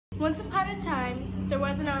Once upon a time, there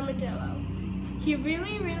was an armadillo. He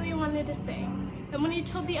really wanted to sing, and when he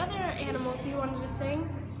told the other animals he wanted to sing,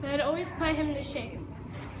 they'd always put him to shame.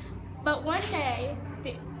 But one day,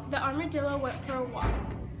 the armadillo went for a walk.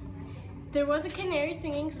 There was a canary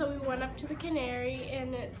singing, so we went up to the canary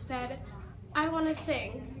and it said, "I want to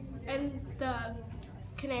sing." And the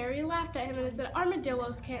canary laughed at him and it said,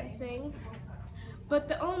 "Armadillos can't sing." But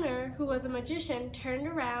the owner, who was a magician, turned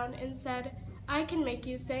around and said, "I can make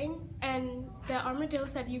you sing." And the armadillo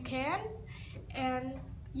said, "You can?" And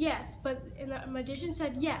yes, and the magician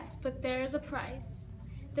said, "Yes, but there is a price.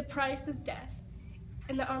 The price is death."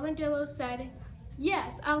 And the armadillo said,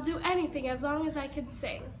 "Yes, I'll do anything as long as I can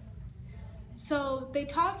sing." So they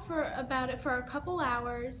talked about it for a couple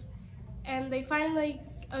hours, and they finally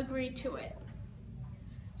agreed to it.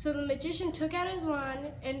 So the magician took out his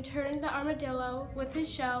wand and turned the armadillo with his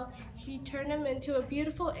shell. He turned him into a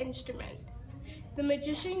beautiful instrument. The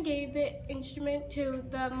magician gave the instrument to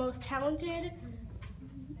the most talented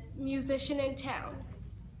musician in town,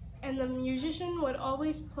 and the musician would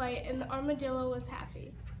always play, and the armadillo was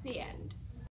happy. The end.